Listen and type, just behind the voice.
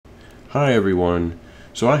Hi everyone.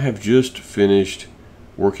 So I have just finished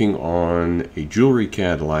working on a jewelry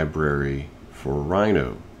CAD library for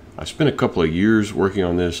Rhino. I spent a couple of years working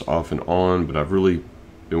on this off and on, but I've really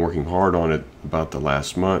been working hard on it about the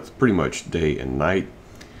last month, pretty much day and night,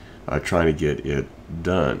 trying to get it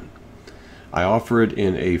done. I offer it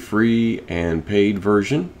in a free and paid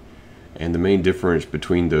version, and the main difference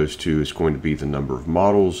between those two is going to be the number of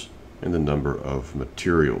models and the number of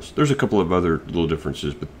materials. There's a couple of other little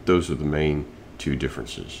differences, but those are the main two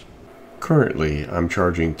differences. Currently, I'm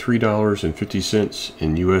charging $3.50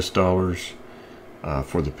 in US dollars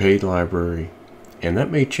for the paid library, and that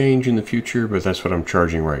may change in the future, but that's what I'm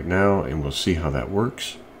charging right now, and we'll see how that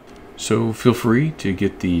works. So feel free to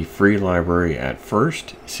get the free library at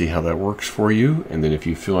first, see how that works for you, and then if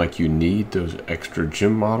you feel like you need those extra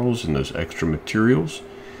gem models and those extra materials,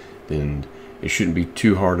 then it shouldn't be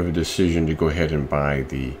too hard of a decision to go ahead and buy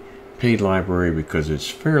the paid library because it's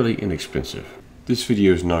fairly inexpensive. This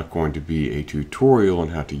video is not going to be a tutorial on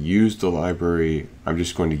how to use the library. I'm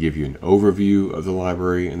just going to give you an overview of the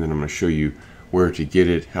library, and then I'm going to show you where to get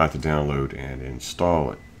it, how to download and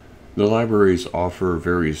install it. The libraries offer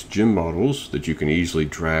various gem models that you can easily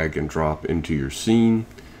drag and drop into your scene.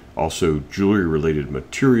 Also jewelry related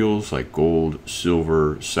materials like gold,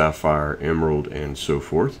 silver, sapphire, emerald, and so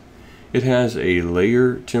forth. It has a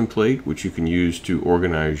layer template which you can use to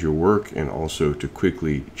organize your work and also to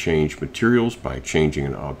quickly change materials by changing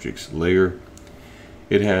an object's layer.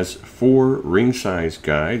 It has 4 ring size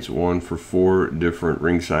guides, one for 4 different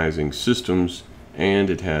ring sizing systems, and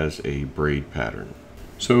it has a braid pattern.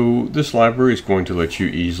 So this library is going to let you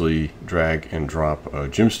easily drag and drop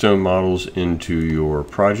gemstone models into your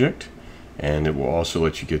project, and it will also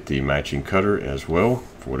let you get the matching cutter as well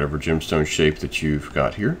for whatever gemstone shape that you've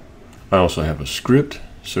got here. I also have a script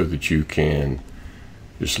so that you can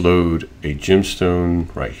just load a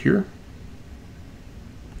gemstone right here.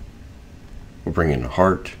 We'll bring in a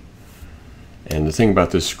heart. And the thing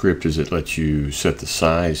about this script is it lets you set the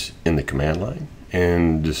size in the command line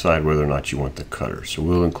and decide whether or not you want the cutter. So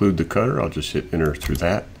we'll include the cutter. I'll just hit enter through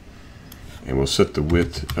that. And we'll set the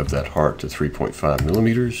width of that heart to 3.5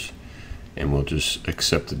 millimeters. And we'll just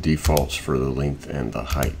accept the defaults for the length and the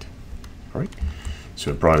height. All right.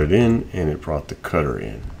 So it brought it in and it brought the cutter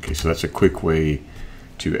in. Okay, so that's a quick way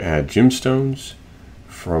to add gemstones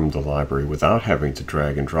from the library without having to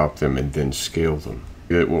drag and drop them and then scale them.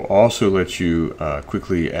 It will also let you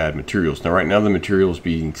quickly add materials. Now right now the material is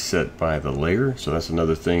being set by the layer, so that's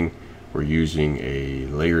another thing. We're using a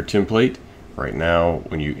layer template. Right now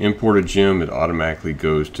when you import a gem, it automatically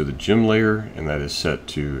goes to the gem layer, and that is set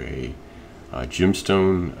to a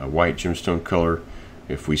gemstone, a white gemstone color.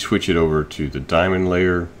 If we switch it over to the diamond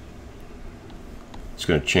layer, it's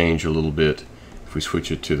going to change a little bit. If we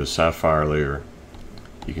switch it to the sapphire layer,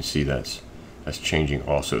 you can see that's changing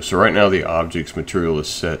also. So right now the object's material is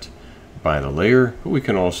set by the layer, but we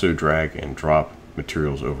can also drag and drop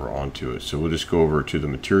materials over onto it. So we'll just go over to the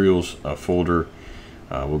materials folder.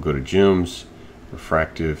 We'll go to gems,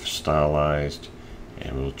 refractive, stylized,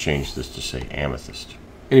 and we'll change this to say amethyst.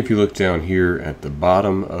 And if you look down here at the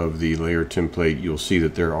bottom of the layer template, you'll see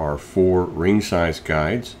that there are 4 ring size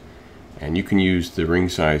guides, and you can use the ring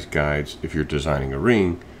size guides if you're designing a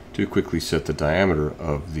ring to quickly set the diameter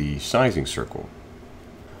of the sizing circle.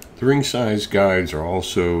 The ring size guides are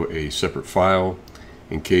also a separate file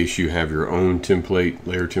in case you have your own template,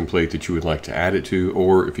 layer template that you would like to add it to,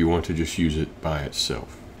 or if you want to just use it by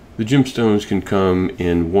itself. The gemstones can come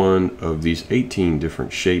in one of these 18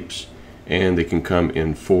 different shapes, and they can come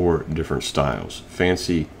in 4 different styles: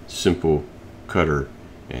 fancy, simple, cutter,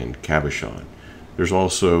 and cabochon. There's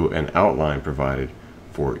also an outline provided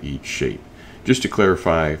for each shape. Just to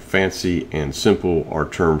clarify, fancy and simple are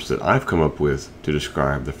terms that I've come up with to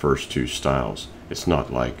describe the first 2 styles. It's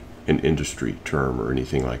not like an industry term or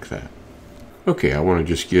anything like that. Okay, I want to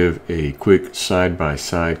just give a quick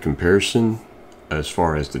side-by-side comparison as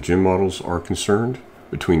far as the gem models are concerned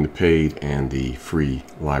between the paid and the free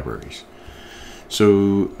libraries.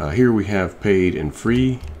 So here we have paid and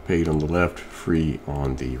free, paid on the left, free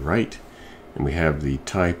on the right. And we have the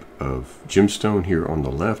type of gemstone here on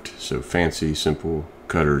the left. So fancy, simple,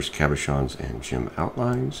 cutters, cabochons, and gem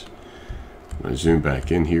outlines. I'm going to zoom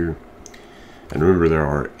back in here. And remember there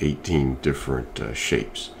are 18 different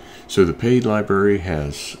shapes. So the paid library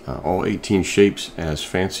has all 18 shapes as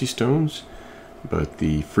fancy stones, but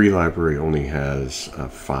the free library only has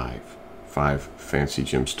 5 fancy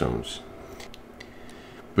gemstones.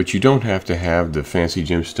 But you don't have to have the fancy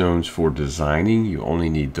gemstones for designing. You only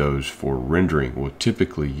need those for rendering. Well,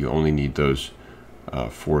 typically you only need those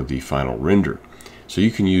for the final render. So you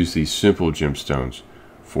can use these simple gemstones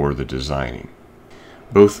for the designing.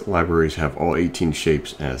 Both libraries have all 18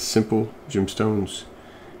 shapes as simple gemstones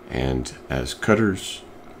and as cutters.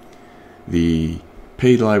 The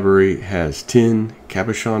paid library has 10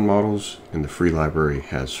 cabochon models and the free library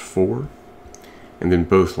has 4. And then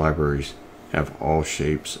both libraries have all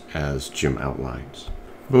shapes as gem outlines.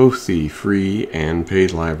 Both the free and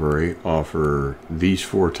paid library offer these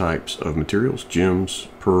 4 types of materials: gems,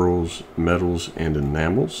 pearls, metals, and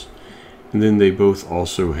enamels. And then they both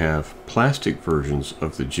also have plastic versions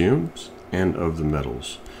of the gems and of the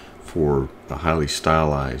metals for the highly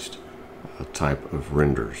stylized type of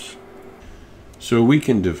renders. So we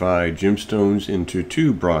can divide gemstones into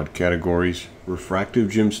 2 broad categories: refractive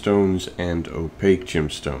gemstones and opaque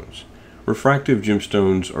gemstones. Refractive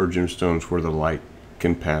gemstones are gemstones where the light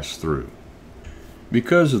can pass through.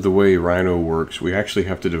 Because of the way Rhino works, we actually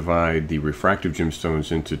have to divide the refractive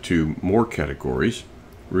gemstones into 2 more categories: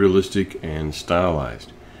 realistic and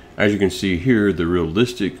stylized. As you can see here, the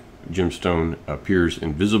realistic gemstone appears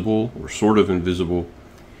invisible or sort of invisible,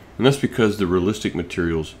 and that's because the realistic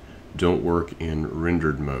materials don't work in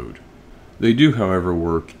rendered mode. They do, however,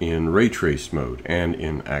 work in ray trace mode and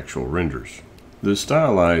in actual renders. The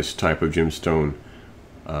stylized type of gemstone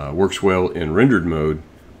works well in rendered mode,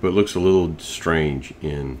 but looks a little strange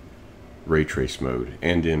in ray trace mode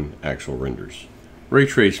and in actual renders. Ray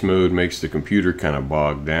trace mode makes the computer kind of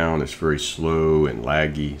bog down. It's very slow and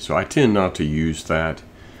laggy, so I tend not to use that.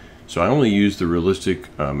 So I only use the realistic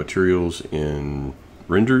materials in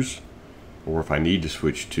renders, or if I need to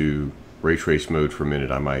switch to ray trace mode for a minute,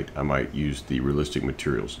 I might use the realistic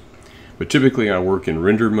materials. But typically I work in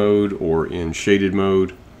rendered mode or in shaded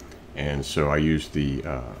mode, and so I use the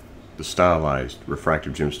stylized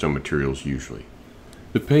refractive gemstone materials usually.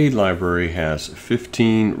 The paid library has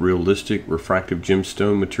 15 realistic refractive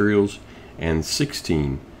gemstone materials and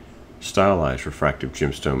 16 stylized refractive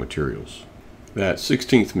gemstone materials. That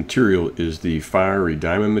 16th material is the fiery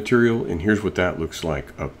diamond material, and here's what that looks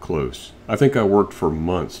like up close. I think I worked for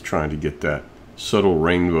months trying to get that subtle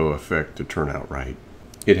rainbow effect to turn out right.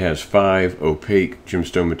 It has 5 opaque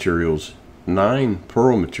gemstone materials, 9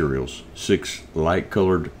 pearl materials, 6 light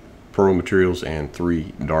colored pearl materials, and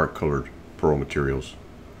 3 dark colored pearl materials.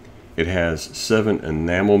 It has 7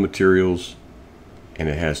 enamel materials, and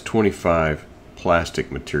it has 25 plastic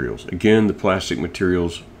materials. Again, the plastic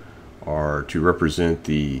materials are to represent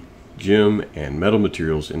the gem and metal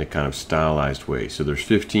materials in a kind of stylized way. So there's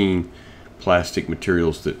 15 plastic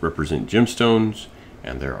materials that represent gemstones,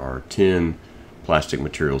 and there are 10 plastic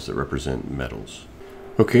materials that represent metals.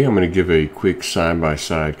 Okay, I'm going to give a quick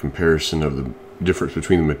side-by-side comparison of the difference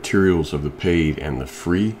between the materials of the paid and the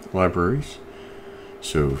free libraries.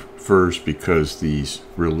 So first, because these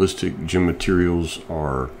realistic gem materials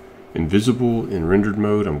are invisible in rendered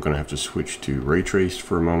mode, I'm going to have to switch to ray traced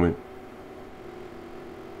for a moment.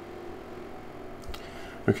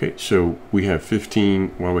 Okay, so we have 15,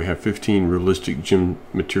 while we have 15 realistic gem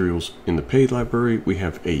materials in the paid library, we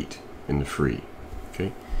have 8 in the free.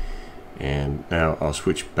 Okay, and now I'll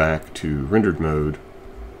switch back to rendered mode.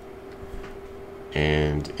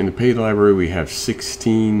 And in the paid library, we have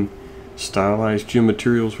 16 stylized gem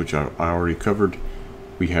materials, which I already covered.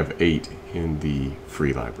 We have 8 in the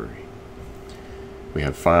free library. We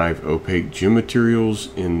have 5 opaque gem materials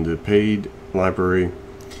in the paid library.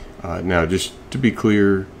 Now, just to be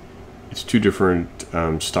clear, it's 2 different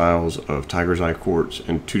styles of tiger's eye quartz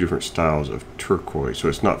and 2 different styles of turquoise. So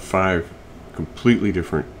it's not 5 completely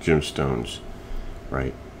different gemstones,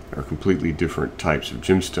 right? Or completely different types of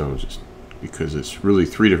gemstones, because it's really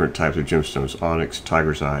 3 different types of gemstones: onyx,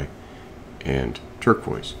 tiger's eye, and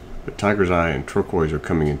turquoise. But tiger's eye and turquoise are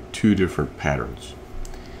coming in 2 different patterns.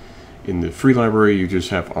 In the free library, you just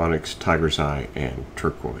have onyx, tiger's eye, and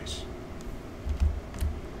turquoise.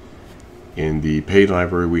 In the paid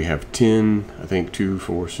library, we have 10, I think 2,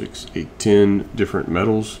 4, 6, 8, 10 different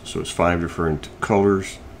metals. So it's 5 different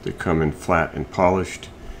colors that come in flat and polished.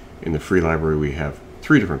 In the free library, we have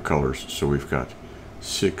 3 different colors, so we've got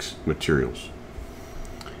 6 materials.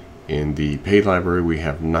 In the paid library, we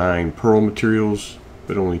have 9 pearl materials,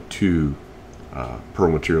 but only 2 pearl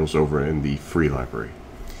materials over in the free library.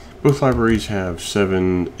 Both libraries have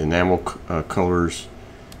 7 enamel colors,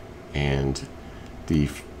 and the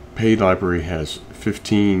paid library has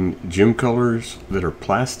 15 gem colors that are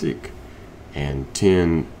plastic and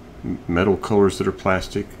 10 metal colors that are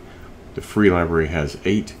plastic. The free library has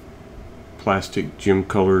 8 plastic gem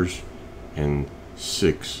colors and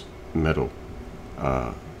 6 metal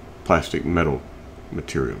plastic metal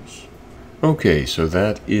materials. Okay, so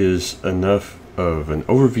that is enough of an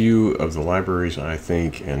overview of the libraries, I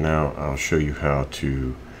think, and now I'll show you how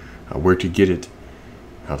to where to get it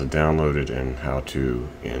how to download it, and how to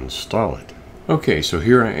install it. Okay, so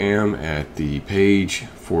here I am at the page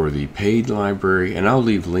for the paid library, and I'll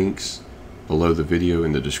leave links below the video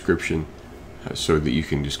in the description so that you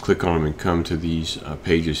can just click on them and come to these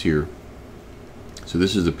pages here. So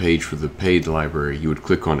this is the page for the paid library. You would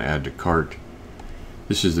click on Add to Cart.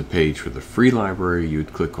 This is the page for the free library. You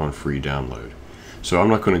would click on Free Download. So I'm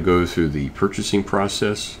not going to go through the purchasing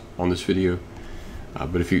process on this video,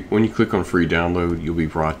 but when you click on Free Download, you'll be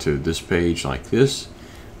brought to this page like this.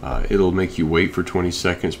 It'll make you wait for 20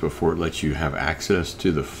 seconds before it lets you have access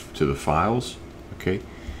to the files. Okay,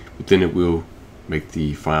 but then it will make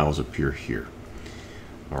the files appear here.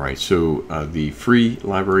 Alright, so the free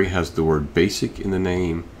library has the word basic in the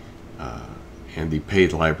name, and the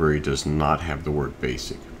paid library does not have the word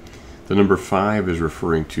basic. The number 5 is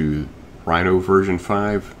referring to Rhino version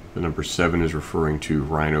 5. The number 7 is referring to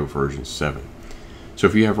Rhino version 7. So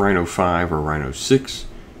if you have Rhino 5 or Rhino 6,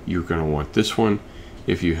 you're going to want this one.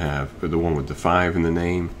 If you have the one with the 5 in the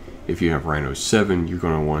name, if you have Rhino 7, you're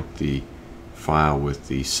going to want the file with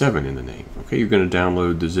the 7 in the name. Okay, you're going to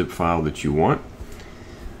download the zip file that you want.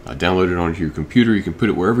 Download it onto your computer. You can put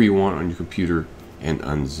it wherever you want on your computer and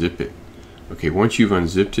unzip it. Okay, once you've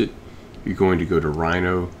unzipped it, you're going to go to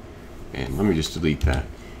Rhino, and let me just delete that.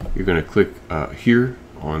 You're going to click here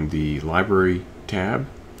on the library tab,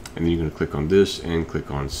 and then you're going to click on this and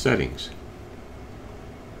click on Settings.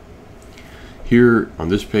 Here on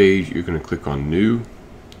this page, you're going to click on New,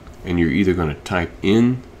 and you're either going to type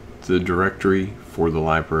in the directory for the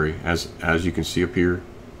library. As you can see up here,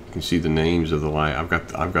 you can see the names of the I've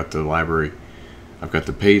got the library. I've got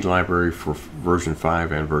the paid library for version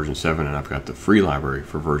 5 and version 7, and I've got the free library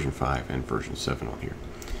for version 5 and version 7 on here.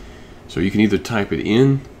 So you can either type it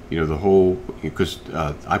in, the whole, because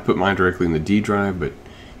I put mine directly in the D drive, but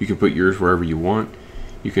you can put yours wherever you want.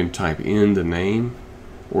 You can type in the name,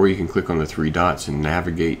 or you can click on the 3 dots and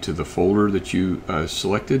navigate to the folder that you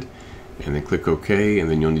selected, and then click OK,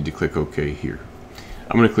 and then you'll need to click OK here.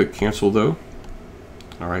 I'm going to click Cancel though.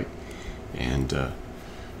 Alright, and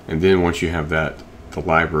then once you have that, the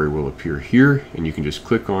library will appear here, and you can just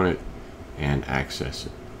click on it and access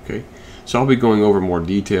it. Okay, so I'll be going over more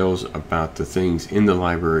details about the things in the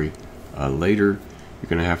library later. You're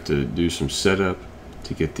going to have to do some setup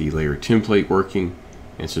to get the layer template working,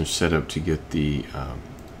 and some setup to get the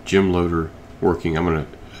gem loader working.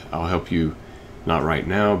 I'll help you, not right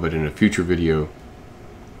now, but in a future video.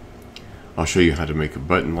 I'll show you how to make a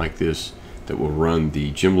button like this that will run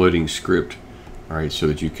the gem loading script. All right, so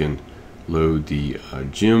that you can load the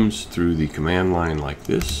gems through the command line like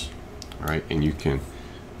this. All right, and you can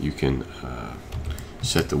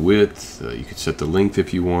set the width. You can set the length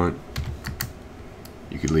if you want.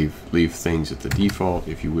 You could leave things at the default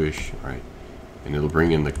if you wish. All right, and it'll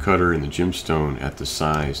bring in the cutter and the gemstone at the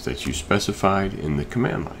size that you specified in the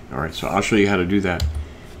command line. All right, so I'll show you how to do that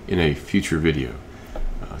in a future video.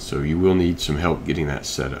 So you will need some help getting that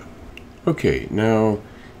set up. Okay, now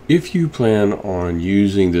if you plan on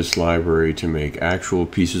using this library to make actual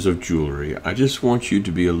pieces of jewelry, I just want you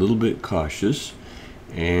to be a little bit cautious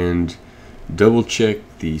and double check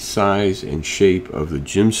the size and shape of the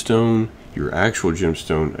gemstone, your actual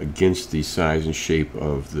gemstone, against the size and shape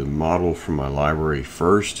of the model from my library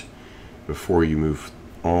first before you move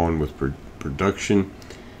on with production,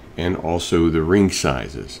 and also the ring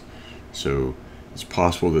sizes. So it's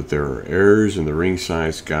possible that there are errors in the ring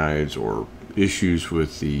size guides or issues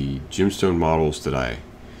with the gemstone models that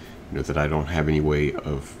I don't have any way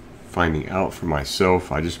of finding out for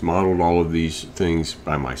myself. I just modeled all of these things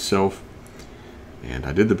by myself, and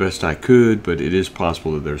I did the best I could, but it is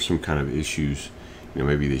possible that there's some kind of issues.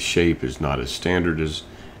 Maybe the shape is not as standard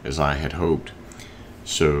as I had hoped.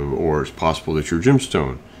 So, or it's possible that your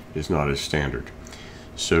gemstone is not as standard.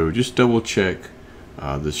 So just double check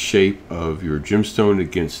the shape of your gemstone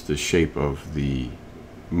against the shape of the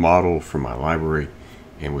model from my library,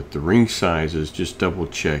 and with the ring sizes, just double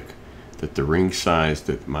check that the ring size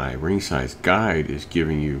that my ring size guide is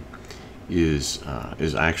giving you is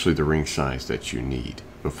actually the ring size that you need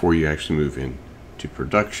before you actually move into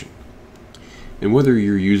production. And whether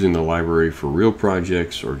you're using the library for real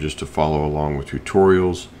projects or just to follow along with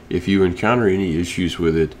tutorials, if you encounter any issues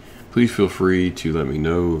with it, please feel free to let me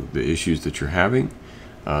know the issues that you're having.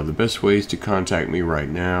 The best ways to contact me right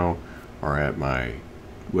now are at my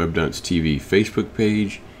WebDunce TV Facebook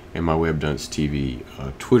page and my WebDunce TV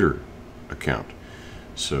Twitter account.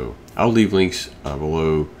 So I'll leave links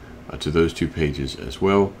below to those 2 pages as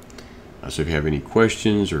well. So if you have any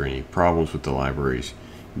questions or any problems with the libraries,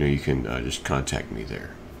 you can just contact me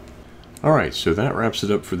there. Alright, so that wraps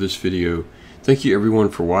it up for this video. Thank you everyone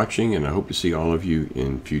for watching, and I hope to see all of you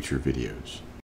in future videos.